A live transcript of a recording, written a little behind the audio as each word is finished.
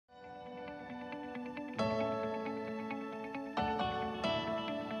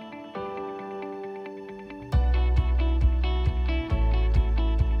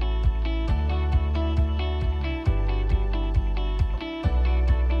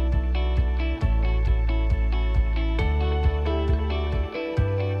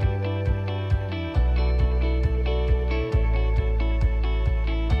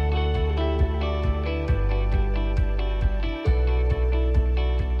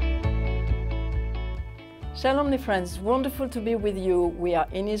Shalom, dear friends. Wonderful to be with you. We are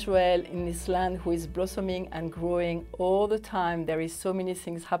in Israel, in this land who is blossoming and growing all the time. There is so many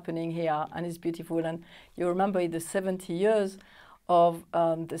things happening here, and it's beautiful. And you remember the 70 years of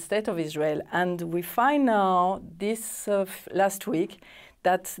the state of Israel, and we find now this last week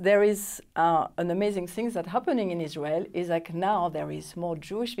that there is an amazing thing that's happening in Israel. Is like now there is more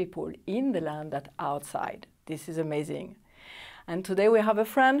Jewish people in the land than outside. This is amazing. And today we have a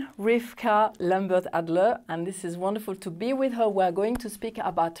friend, Rivkah Lambert Adler, and this is wonderful to be with her. We're going to speak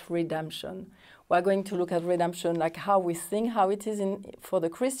about redemption. We're going to look at redemption, like how we think, how it is for the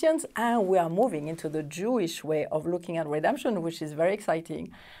Christians, and we are moving into the Jewish way of looking at redemption, which is very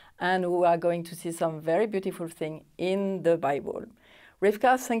exciting. And we are going to see some very beautiful things in the Bible.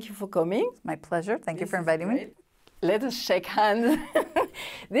 Rivkah, thank you for coming. It's my pleasure. Thank you for inviting me. Let us shake hands.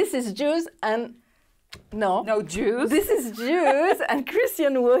 This is Jews and No Jews. This is Jews and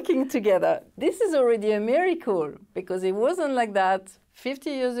Christians working together. This is already a miracle because it wasn't like that 50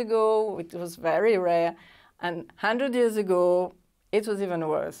 years ago. It was very rare, and 100 years ago it was even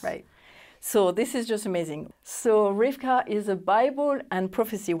worse. Right. So this is just amazing. So Rivkah is a Bible and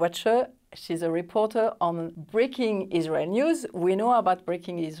prophecy watcher. She's a reporter on Breaking Israel News. We know about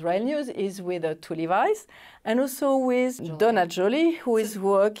Breaking Israel News is with two Levi's and also with Donna Jolie, who is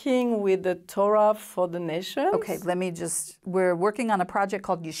working with the Torah for the Nations. Okay, we're working on a project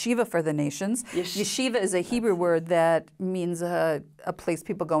called Yeshiva for the Nations. Yeshiva is a Hebrew word that means a place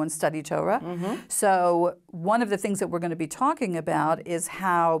people go and study Torah. Mm-hmm. So one of the things that we're going to be talking about is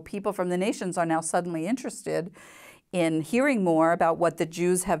how people from the nations are now suddenly interested in hearing more about what the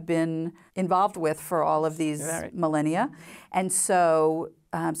Jews have been involved with for all of these millennia. And so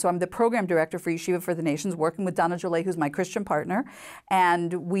I'm the program director for Yeshiva for the Nations, working with Donna Jolie, who's my Christian partner.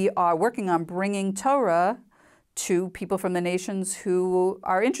 And we are working on bringing Torah to people from the nations who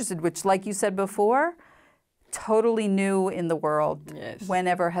are interested, which, like you said before, totally new in the world. Yes.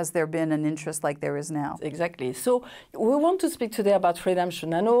 Whenever has there been an interest like there is now? Exactly. So we want to speak today about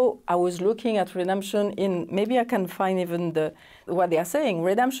redemption. I know I was looking at redemption maybe I can find even what they are saying.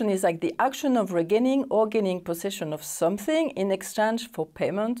 Redemption is like the action of regaining or gaining possession of something in exchange for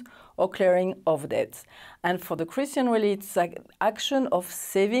payment or clearing of debts. And for the Christian, really, it's like action of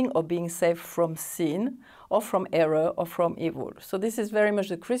saving or being saved from sin or from error or from evil. So this is very much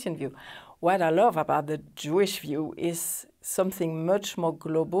the Christian view. What I love about the Jewish view is something much more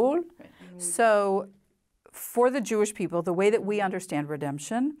global. So for the Jewish people, the way that we understand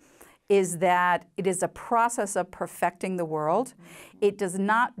redemption is that it is a process of perfecting the world. It does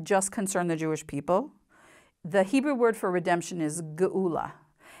not just concern the Jewish people. The Hebrew word for redemption is geula.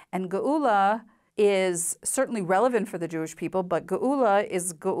 And geula is certainly relevant for the Jewish people, but geula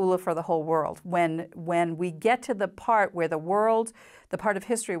is geula for the whole world. When we get to the part where the part of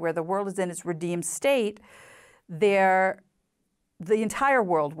history where the world is in its redeemed state, the entire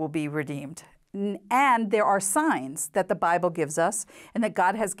world will be redeemed. And there are signs that the Bible gives us and that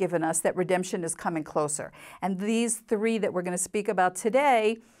God has given us that redemption is coming closer. And these three that we're going to speak about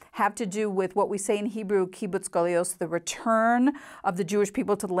today have to do with what we say in Hebrew, kibbutz galios, the return of the Jewish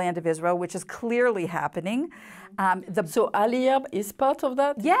people to the land of Israel, which is clearly happening. So Aliyah is part of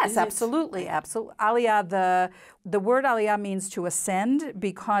that? Yes, absolutely. Aliyah, the word Aliyah means to ascend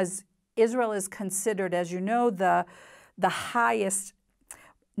because Israel is considered, as you know, the highest,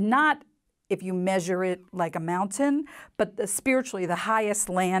 not if you measure it like a mountain, but spiritually the highest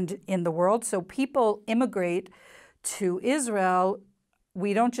land in the world. So people immigrate to Israel.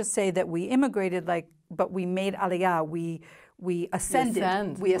 We don't just say that we immigrated, but we made Aliyah. We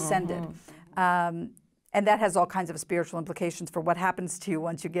ascended. We ascended. And that has all kinds of spiritual implications for what happens to you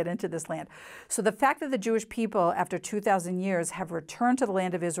once you get into this land. So the fact that the Jewish people, after 2,000 years, have returned to the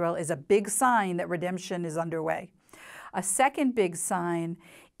land of Israel is a big sign that redemption is underway. A second big sign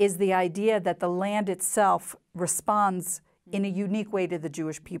is the idea that the land itself responds in a unique way to the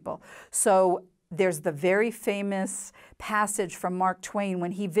Jewish people. So there's the very famous passage from Mark Twain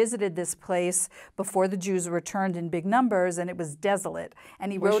when he visited this place before the Jews returned in big numbers, and it was desolate.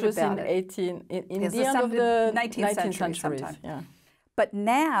 And he wrote about it. in the end of the 19th century sometime. Yeah. But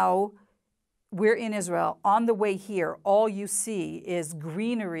now we're in Israel. On the way here, all you see is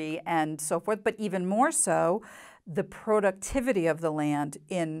greenery and so forth, but even more so, the productivity of the land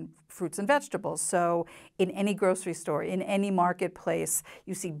in fruits and vegetables. So in any grocery store, in any marketplace,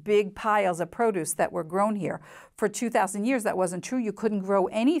 you see big piles of produce that were grown here. For 2,000 years, that wasn't true. You couldn't grow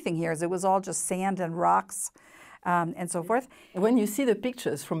anything here. It was all just sand and rocks and so forth. When you see the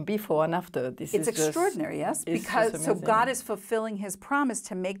pictures from before and after, it's extraordinary, yes, because so God is fulfilling his promise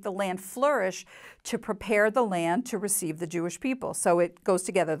to make the land flourish, to prepare the land to receive the Jewish people. So it goes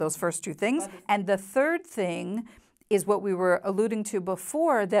together, those first two things. And the third thing is what we were alluding to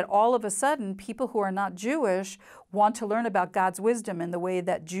before, that all of a sudden people who are not Jewish want to learn about God's wisdom in the way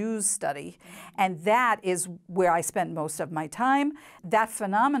that Jews study. And that is where I spend most of my time. That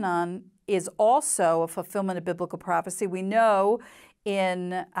phenomenon is also a fulfillment of biblical prophecy. We know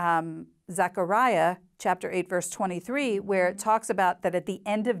in Zechariah chapter 8, verse 23, where it talks about that at the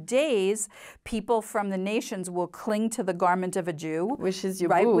end of days, people from the nations will cling to the garment of a Jew. Which is your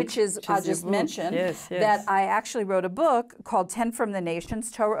right? book. Which is, I'll just mention, that I actually wrote a book called 10 from the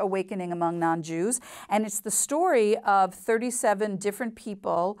Nations, Torah Awakening Among Non-Jews. And it's the story of 37 different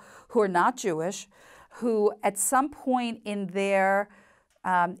people who are not Jewish, who at some point in their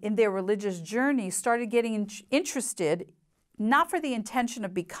religious journey started getting interested, not for the intention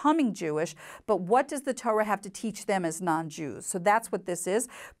of becoming Jewish, but what does the Torah have to teach them as non-Jews? So that's what this is.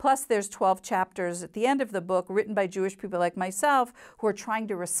 Plus there's 12 chapters at the end of the book written by Jewish people like myself who are trying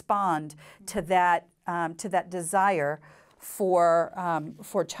to respond to that desire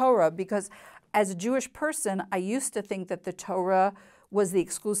for Torah, because as a Jewish person, I used to think that the Torah was the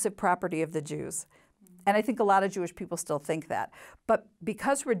exclusive property of the Jews. And I think a lot of Jewish people still think that. But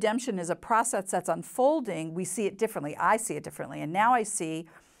because redemption is a process that's unfolding, we see it differently. I see it differently. And now I see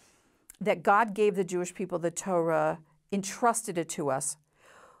that God gave the Jewish people the Torah, entrusted it to us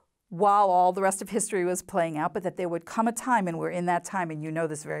while all the rest of history was playing out, but that there would come a time, and we're in that time, and you know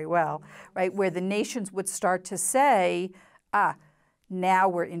this very well, right, where the nations would start to say, now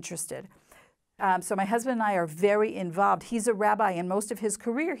we're interested. So my husband and I are very involved. He's a rabbi, and most of his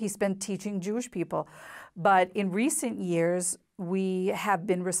career he spent teaching Jewish people. But in recent years, we have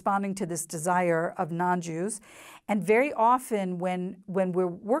been responding to this desire of non-Jews. And very often when we're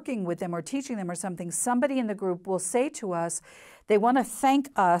working with them or teaching them or something, somebody in the group will say to us, they want to thank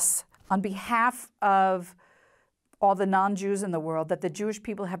us on behalf of all the non-Jews in the world, that the Jewish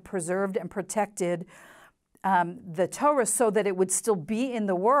people have preserved and protected the Torah so that it would still be in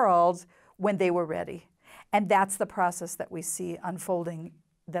the world when they were ready. And that's the process that we see unfolding,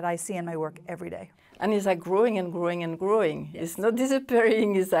 that I see in my work every day. And it's like growing and growing and growing. Yes. It's not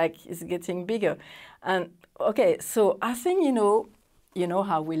disappearing, it's getting bigger. And okay, so I think you know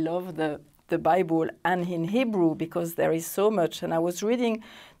how we love the Bible and in Hebrew, because there is so much. And I was reading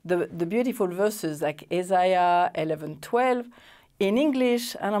the beautiful verses like Isaiah 11:12 in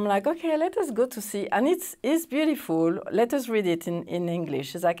English, and I'm like, okay, let us go to see. And it's beautiful. Let us read it in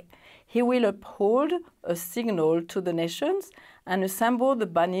English. It's like, he will uphold a signal to the nations and assemble the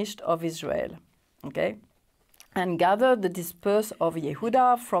banished of Israel, okay? And gather the dispersed of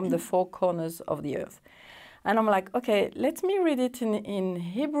Yehuda from the four corners of the earth. And I'm like, okay, let me read it in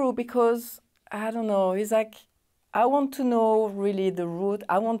Hebrew, because, I don't know, it's like, I want to know really the root.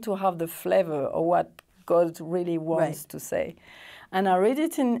 I want to have the flavor of what God really wants to say. And I read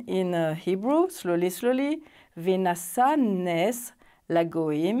it in Hebrew, slowly. V'nasa nes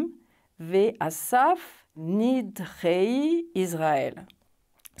lagoim ve'asaf nidrei Israel.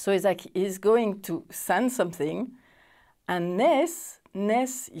 So it's like he's going to send something, and nes,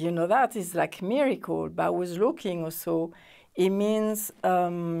 you know, that is like miracle. But I was looking also, it means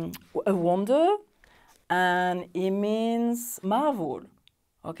a wonder, and it means marvel,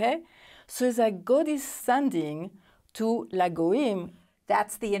 okay? So it's like God is sending to Lagoim.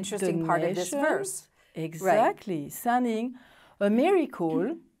 That's the interesting part of this verse. Exactly. Right. Sending a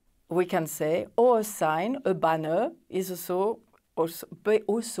miracle, we can say, or a sign, a banner, is but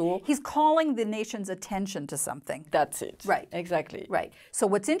also... He's calling the nation's attention to something. That's it. Right. Exactly. Right. So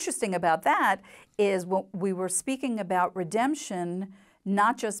what's interesting about that is when we were speaking about redemption,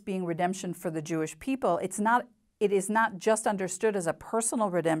 not just being redemption for the Jewish people, it is not just understood as a personal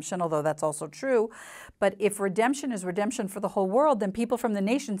redemption, although that's also true, but if redemption is redemption for the whole world, then people from the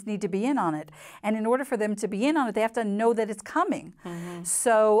nations need to be in on it. And in order for them to be in on it, they have to know that it's coming. Mm-hmm.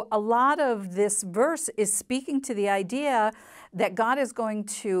 So a lot of this verse is speaking to the idea that God is going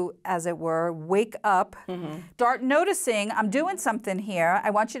to, as it were, wake up, start noticing, I'm doing something here. I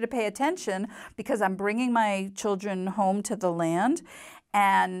want you to pay attention because I'm bringing my children home to the land.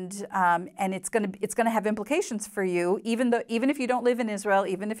 And it's going to have implications for you, even if you don't live in Israel,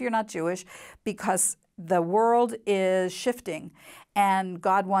 even if you're not Jewish, because the world is shifting, and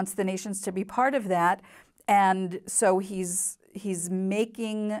God wants the nations to be part of that, and so He's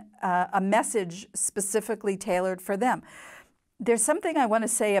making a message specifically tailored for them. There's something I want to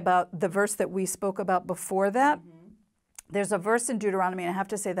say about the verse that we spoke about before that, There's a verse in Deuteronomy, and I have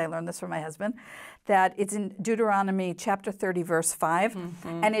to say that I learned this from my husband, that it's in Deuteronomy chapter 30, verse 5,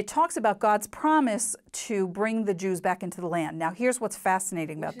 and it talks about God's promise to bring the Jews back into the land. Now, here's what's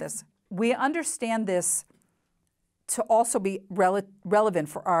fascinating about this. We understand this to also be relevant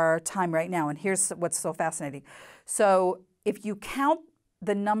for our time right now, and here's what's so fascinating. So if you count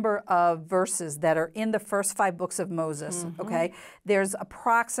the number of verses that are in the first 5 books of Moses, okay, there's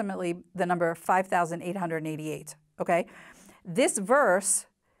approximately the number 5,888. Okay, this verse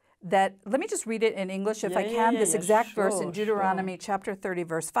that, let me just read it in English if I can, this exact verse in Deuteronomy chapter 30,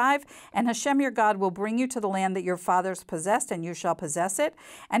 verse 5, and Hashem your God will bring you to the land that your fathers possessed, and you shall possess it,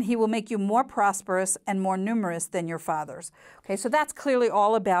 and he will make you more prosperous and more numerous than your fathers. Okay, so that's clearly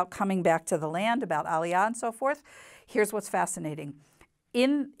all about coming back to the land, about Aliyah and so forth. Here's what's fascinating.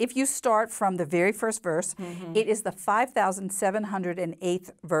 If you start from the very first verse, it is the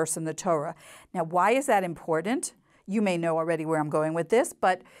 5,708th verse in the Torah. Now, why is that important? You may know already where I'm going with this,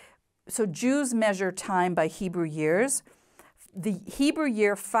 but so Jews measure time by Hebrew years. The Hebrew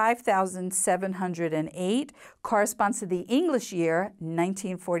year 5,708 corresponds to the English year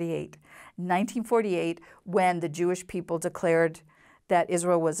 1948. 1948, when the Jewish people declared that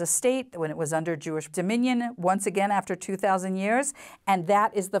Israel was a state, when it was under Jewish dominion, once again after 2,000 years. And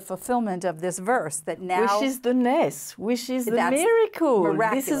that is the fulfillment of this verse, that now... Which is the ness, which is the miracle.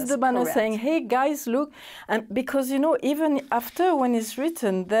 Miraculous, this is the man saying, hey, guys, look. And because, you know, even after when it's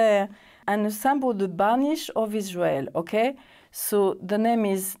written there, and assemble the Barnish of Israel, okay? So the name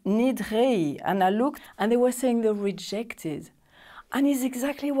is Nidrei. And I looked, and they were saying the rejected. And it's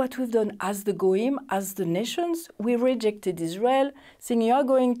exactly what we've done as the Goyim, as the nations. We rejected Israel, saying you are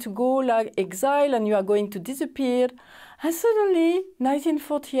going to go like exile and you are going to disappear. And suddenly,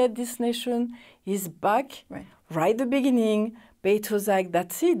 1948, this nation is back, right at the beginning. But it was like,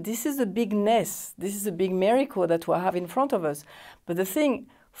 that's it. This is a big ness. This is a big miracle that we have in front of us. But the thing,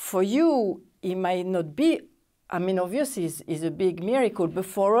 for you, it might not be, I mean, obviously, it's a big miracle. But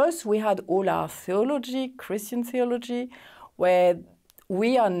for us, we had all our theology, Christian theology, where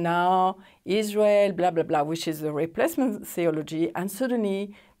we are now Israel, blah, blah, blah, which is the replacement theology. And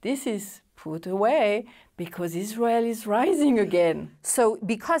suddenly, this is put away because Israel is rising again. So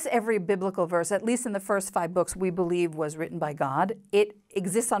because every biblical verse, at least in the first 5 books, we believe was written by God, it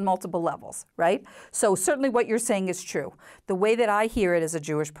exists on multiple levels, right? So certainly what you're saying is true. The way that I hear it as a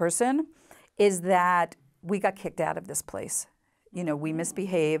Jewish person is that we got kicked out of this place. You know, we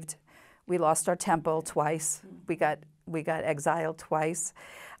misbehaved. We lost our temple twice. We got exiled twice.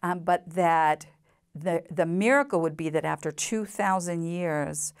 But that the miracle would be that after 2,000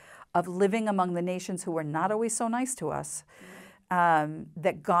 years of living among the nations who were not always so nice to us,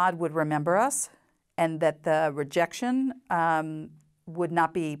 that God would remember us, and that the rejection would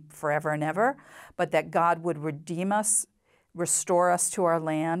not be forever and ever, but that God would redeem us, restore us to our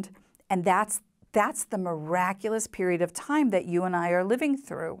land. And that's the miraculous period of time that you and I are living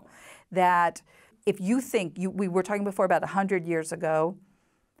through. That if you think, we were talking before about 100 years ago,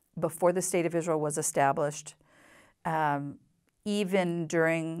 before the State of Israel was established, even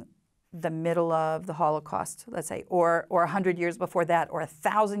during the middle of the Holocaust, let's say, or 100 years before that, or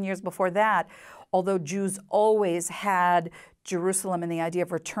 1,000 years before that, although Jews always had Jerusalem and the idea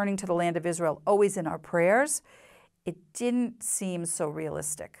of returning to the land of Israel always in our prayers, it didn't seem so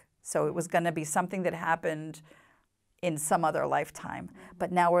realistic. So it was going to be something that happened in some other lifetime.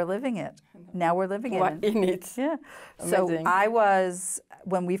 But now we're living it. Now we're living it. In it. Yeah. Amazing. So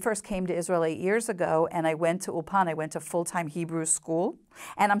when we first came to Israel 8 years ago, and I went to Ulpan, I went to full-time Hebrew school,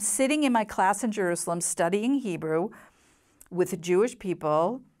 and I'm sitting in my class in Jerusalem studying Hebrew with Jewish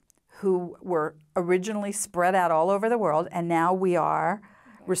people who were originally spread out all over the world, and now we are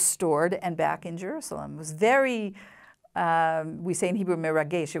restored and back in Jerusalem. It was very... we say in Hebrew,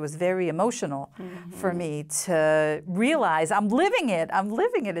 meragesh. It was very emotional for me to realize I'm living it.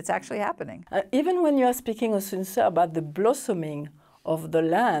 It's actually happening. Even when you are speaking also about the blossoming of the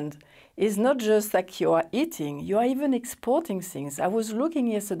land, it's not just like you are eating, you are even exporting things. I was looking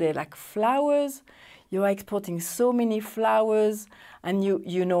yesterday, like flowers. You are exporting so many flowers, and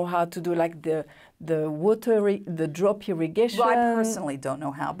you know how to do like the drop irrigation. Well, I personally don't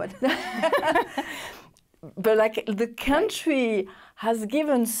know how, but... But like the country has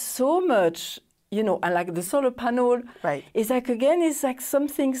given so much, you know, and like the solar panel, it's like, again, it's like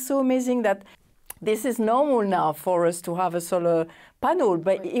something so amazing that this is normal now for us to have a solar panel,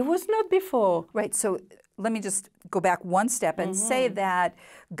 but it was not before. Right, so let me just go back one step and say that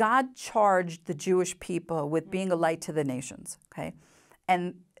God charged the Jewish people with being a light to the nations, okay?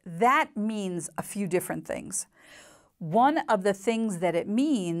 And that means a few different things. One of the things that it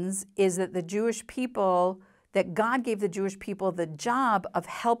means is that the Jewish people that God gave the Jewish people the job of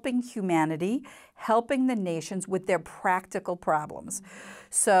helping humanity, helping the nations with their practical problems.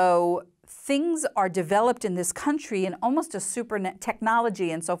 So things are developed in this country in almost a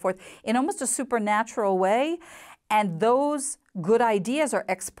technology and so forth, in almost a supernatural way. And those good ideas are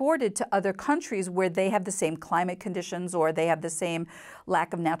exported to other countries where they have the same climate conditions or they have the same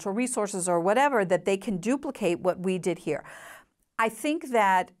lack of natural resources or whatever, that they can duplicate what we did here. I think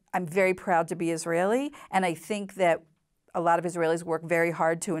that I'm very proud to be Israeli, and I think that a lot of Israelis work very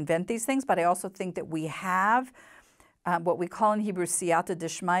hard to invent these things, but I also think that we have what we call in Hebrew siyata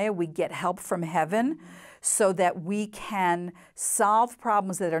dishmaya. We get help from heaven so that we can solve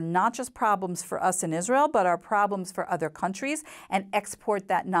problems that are not just problems for us in Israel, but are problems for other countries, and export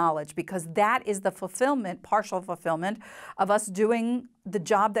that knowledge, because that is the fulfillment, partial fulfillment, of us doing the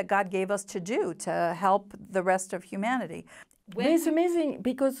job that God gave us to do, to help the rest of humanity. It's amazing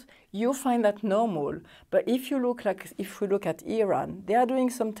because you find that normal, but if we look at Iran, they are doing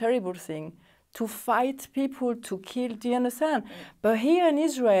some terrible thing to fight people, to kill, do you understand? But here in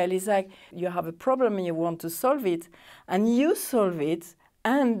Israel, it's like you have a problem and you want to solve it, and you solve it,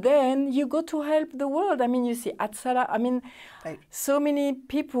 and then you go to help the world. I mean, you see, so many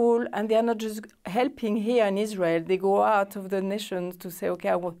people, and they are not just helping here in Israel, they go out of the nations to say, okay,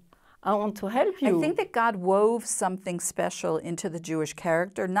 I want to help you. I think that God wove something special into the Jewish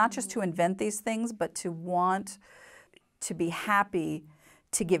character, not just to invent these things, but to want to be happy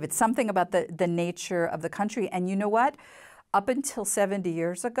to give. It's something about the nature of the country. And you know what? Up until 70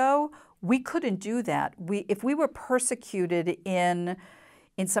 years ago, we couldn't do that. If we were persecuted in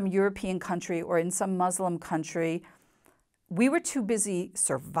some European country or in some Muslim country, we were too busy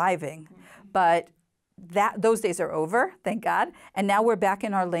surviving. But those days are over, thank God. And now we're back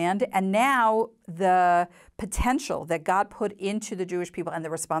in our land. And now the potential that God put into the Jewish people and the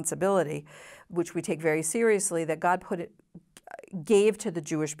responsibility, which we take very seriously, that God gave to the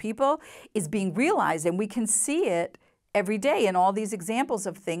Jewish people, is being realized. And we can see it every day in all these examples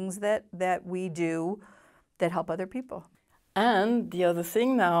of things that we do that help other people. And the other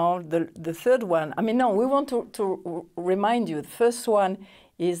thing now, the third one, we want to remind you, the first one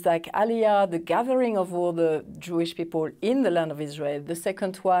is like Aliyah, the gathering of all the Jewish people in the land of Israel. The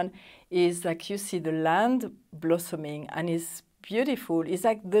second one is like you see the land blossoming, and it's beautiful. It's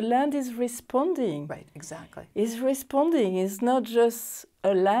like the land is responding. Right, exactly. It's responding. It's not just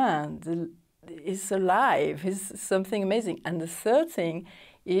a land. It's alive. It's something amazing. And the third thing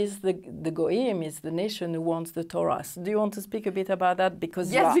is the Goyim, is the nation who wants the Torah. So do you want to speak a bit about that?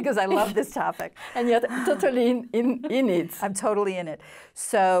 Because I love this topic. And you're totally in it. I'm totally in it.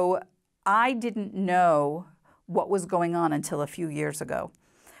 So I didn't know what was going on until a few years ago.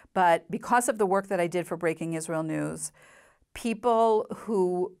 But because of the work that I did for Breaking Israel News, people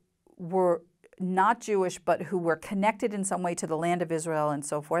who were not Jewish but who were connected in some way to the land of Israel and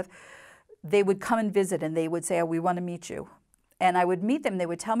so forth, they would come and visit, and they would say, oh, we want to meet you. And I would meet them. They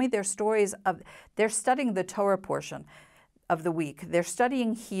would tell me their stories of, they're studying the Torah portion of the week. They're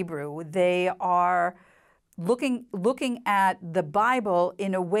studying Hebrew. They are looking at the Bible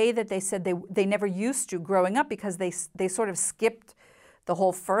in a way that they said they never used to growing up, because they sort of skipped the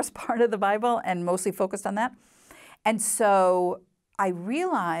whole first part of the Bible and mostly focused on that. And so I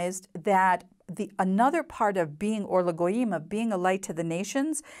realized that another part of being Or LaGoyim, of being a light to the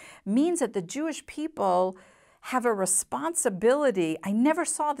nations, means that the Jewish people have a responsibility. I never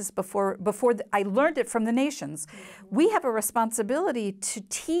saw this before I learned it from the nations. We have a responsibility to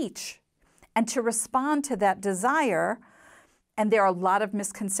teach and to respond to that desire. And there are a lot of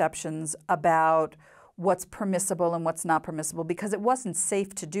misconceptions about what's permissible and what's not permissible, because it wasn't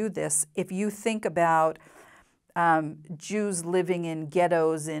safe to do this. If you think about Jews living in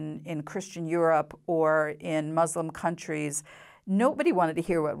ghettos in Christian Europe or in Muslim countries, nobody wanted to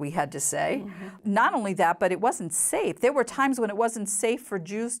hear what we had to say. Mm-hmm. Not only that, but it wasn't safe. There were times when it wasn't safe for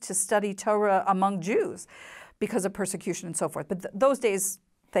Jews to study Torah among Jews because of persecution and so forth. But those days,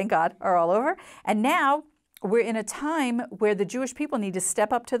 thank God, are all over. And now we're in a time where the Jewish people need to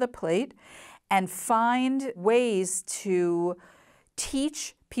step up to the plate and find ways to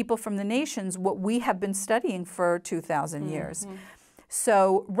teach people from the nations what we have been studying for 2,000 years. Mm-hmm.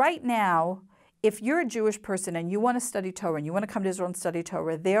 So right now, if you're a Jewish person and you want to study Torah and you want to come to Israel and study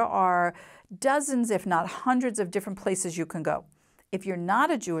Torah, there are dozens, if not hundreds, of different places you can go. If you're not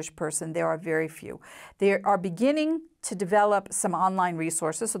a Jewish person, there are very few. They are beginning to develop some online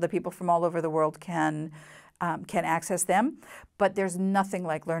resources so that people from all over the world can access them, but there's nothing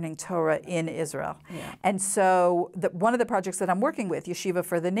like learning Torah in Israel. Yeah. And so one of the projects that I'm working with, Yeshiva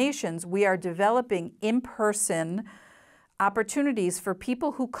for the Nations, we are developing in-person opportunities for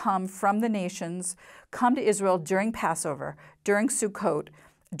people who come from the nations, come to Israel during Passover, during Sukkot,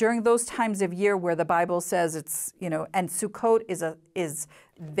 during those times of year where the Bible says it's, and Sukkot is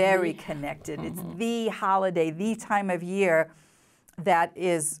very connected. It's the holiday, the time of year that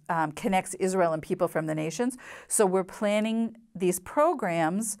connects Israel and people from the nations. So we're planning these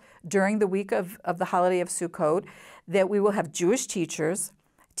programs during the week of the holiday of Sukkot that we will have Jewish teachers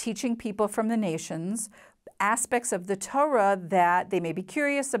teaching people from the nations aspects of the Torah that they may be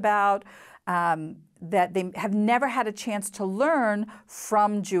curious about, that they have never had a chance to learn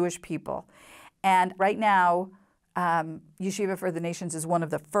from Jewish people. And right now, Yeshiva for the Nations is one of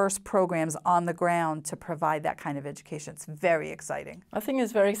the first programs on the ground to provide that kind of education. It's very exciting. I think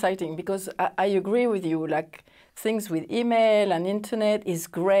it's very exciting because I agree with you. Like, things with email and internet is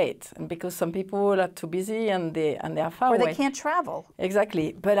great, and because some people are too busy and they are far away. Or they can't travel.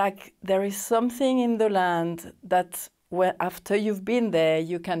 Exactly. But like, there is something in the land that after you've been there,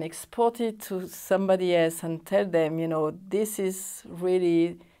 you can export it to somebody else and tell them, this is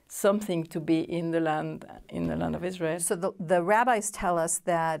really something to be in the land of Israel. So the rabbis tell us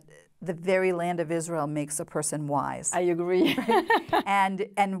that the very land of Israel makes a person wise. I agree.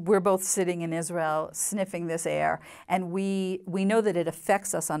 and we're both sitting in Israel sniffing this air, and we know that it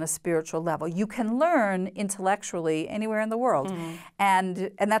affects us on a spiritual level. You can learn intellectually anywhere in the world,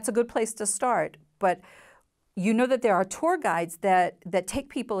 and that's a good place to start. But you know that there are tour guides that take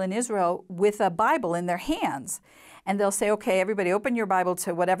people in Israel with a Bible in their hands. And they'll say, okay, everybody open your Bible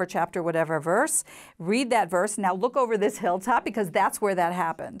to whatever chapter, whatever verse, read that verse, now look over this hilltop because that's where that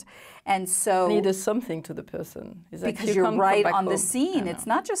happened. And so... Need something to the person. Because you're right on the scene. It's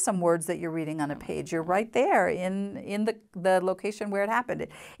not just some words that you're reading on a page. You're right there in the location where it happened.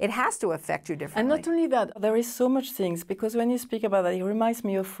 It has to affect you differently. And not only that, there is so much things, because when you speak about that, it reminds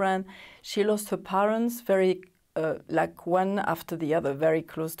me of a friend. She lost her parents very like one after the other, very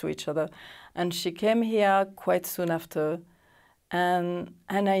close to each other. And she came here quite soon after. And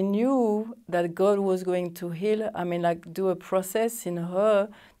I knew that God was going to heal, do a process in her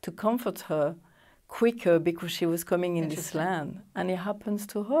to comfort her quicker because she was coming in this land. And it happens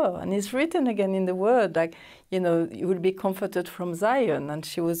to her. And it's written again in the Word, you will be comforted from Zion. And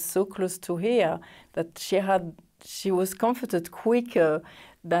she was so close to here that she was comforted quicker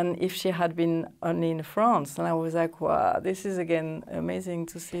than if she had been only in France. And I was like, wow, this is again amazing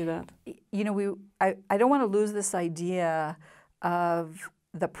to see that. I don't want to lose this idea of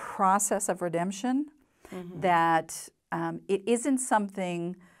the process of redemption, that it isn't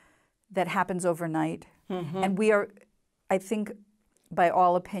something that happens overnight. And we are, I think, by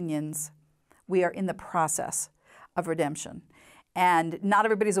all opinions, we are in the process of redemption. And not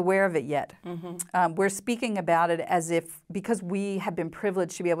everybody's aware of it yet. We're speaking about it as if, because we have been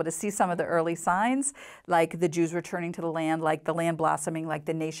privileged to be able to see some of the early signs, like the Jews returning to the land, like the land blossoming, like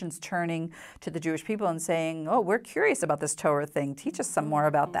the nations turning to the Jewish people and saying, oh, we're curious about this Torah thing. Teach us some more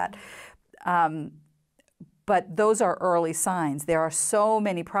about that. But those are early signs. There are so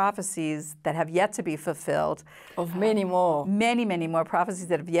many prophecies that have yet to be fulfilled. Of many more. Many, many more prophecies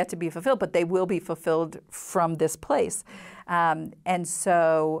that have yet to be fulfilled, but they will be fulfilled from this place. And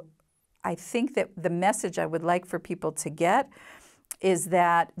so I think that the message I would like for people to get is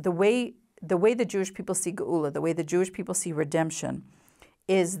that the way the Jewish people see Geula, the way the Jewish people see redemption,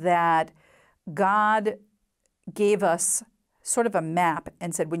 is that God gave us sort of a map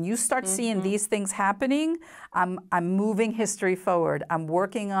and said, when you start seeing these things happening, I'm moving history forward. I'm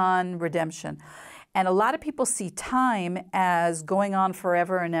working on redemption. And a lot of people see time as going on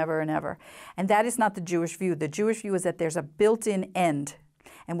forever and ever and ever. And that is not the Jewish view. The Jewish view is that there's a built-in end.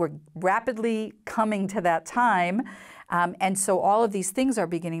 And we're rapidly coming to that time. And so all of these things are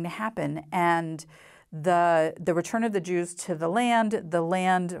beginning to happen. And the return of the Jews to the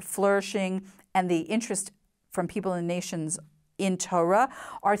land flourishing, and the interest from people in nations in Torah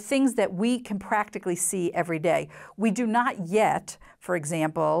are things that we can practically see every day. We do not yet, for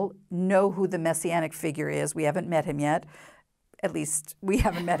example, know who the Messianic figure is. We haven't met him yet. At least we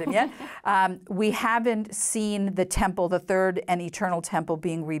haven't met him yet. We haven't seen the temple, the third and eternal temple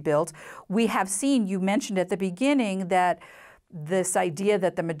being rebuilt. We have seen, you mentioned at the beginning, that this idea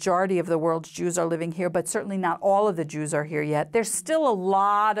that the majority of the world's Jews are living here, but certainly not all of the Jews are here yet. There's still a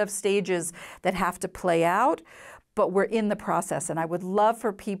lot of stages that have to play out, but we're in the process. And I would love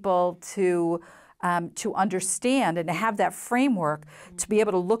for people to understand and to have that framework to be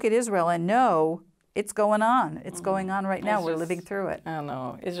able to look at Israel and know it's going on. It's going on right now. We're living through it. I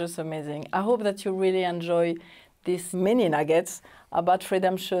know. It's just amazing. I hope that you really enjoy these mini nuggets about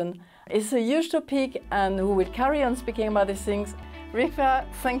redemption. It's a huge topic, and we will carry on speaking about these things. Rivkah,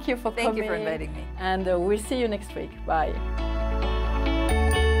 thank you for coming. Thank you for inviting me. And we'll see you next week. Bye.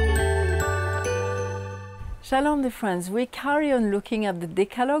 Shalom, dear friends. We carry on looking at the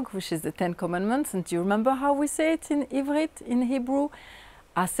Decalogue, which is the 10 Commandments. And do you remember how we say it in Ivrit, in Hebrew?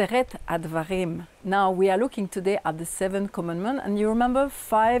 Aseret Advarim. Now we are looking today at the 7th commandment, and you remember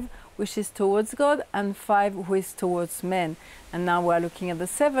 5 which is towards God and 5 which is towards men. And now we are looking at the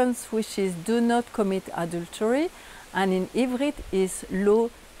 7th, which is do not commit adultery, and in Ivrit is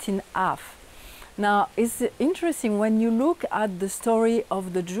lo tin'af. Now it's interesting when you look at the story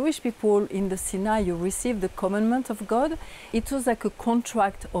of the Jewish people in the Sinai, you receive the commandment of God. It was like a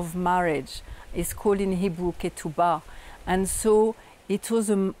contract of marriage. It's called in Hebrew ketubah, and so it was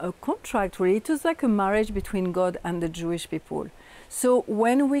a contract, really. It was like a marriage between God and the Jewish people. So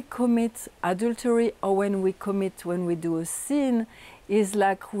when we commit adultery or when we do a sin, it's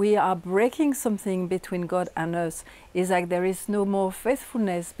like we are breaking something between God and us. It's like there is no more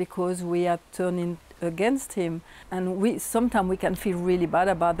faithfulness because we are turning against Him. And sometimes we can feel really bad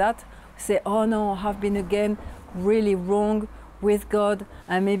about that. Say, oh no, I've been again really wrong with God,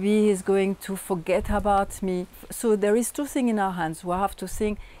 and maybe He's going to forget about me. So there is two things in our hands. We have to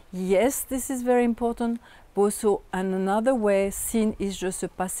think, yes, this is very important, but also in another way, sin is just a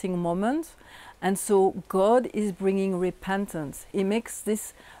passing moment. And so God is bringing repentance. He makes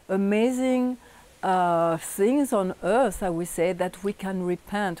this amazing things on earth, I would say, that we can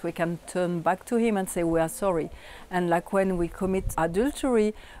repent, we can turn back to Him and say we are sorry. And like when we commit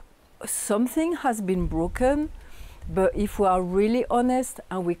adultery, something has been broken, but if we are really honest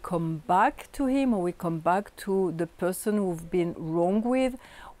and we come back to Him, or we come back to the person we've been wrong with,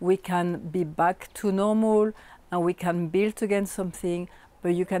 we can be back to normal and we can build again something.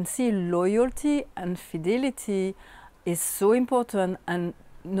 But you can see loyalty and fidelity is so important, and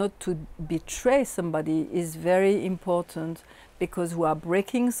not to betray somebody is very important, because we are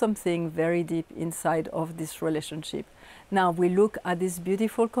breaking something very deep inside of this relationship. Now we look at this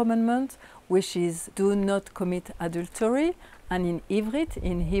beautiful commandment, which is do not commit adultery, and in Ivrit,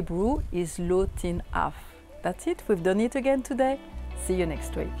 in Hebrew, is lo tin'af. That's it, we've done it again today. See you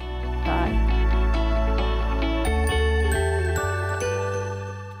next week. Bye.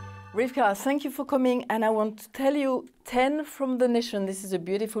 Rivkah, thank you for coming, and I want to tell you 10 from the nation. This is a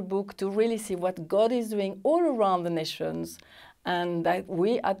beautiful book to really see what God is doing all around the nations, and that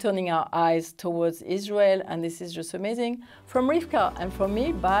we are turning our eyes towards Israel, and this is just amazing. From Rivkah and from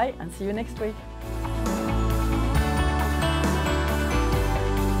me, bye, and see you next week.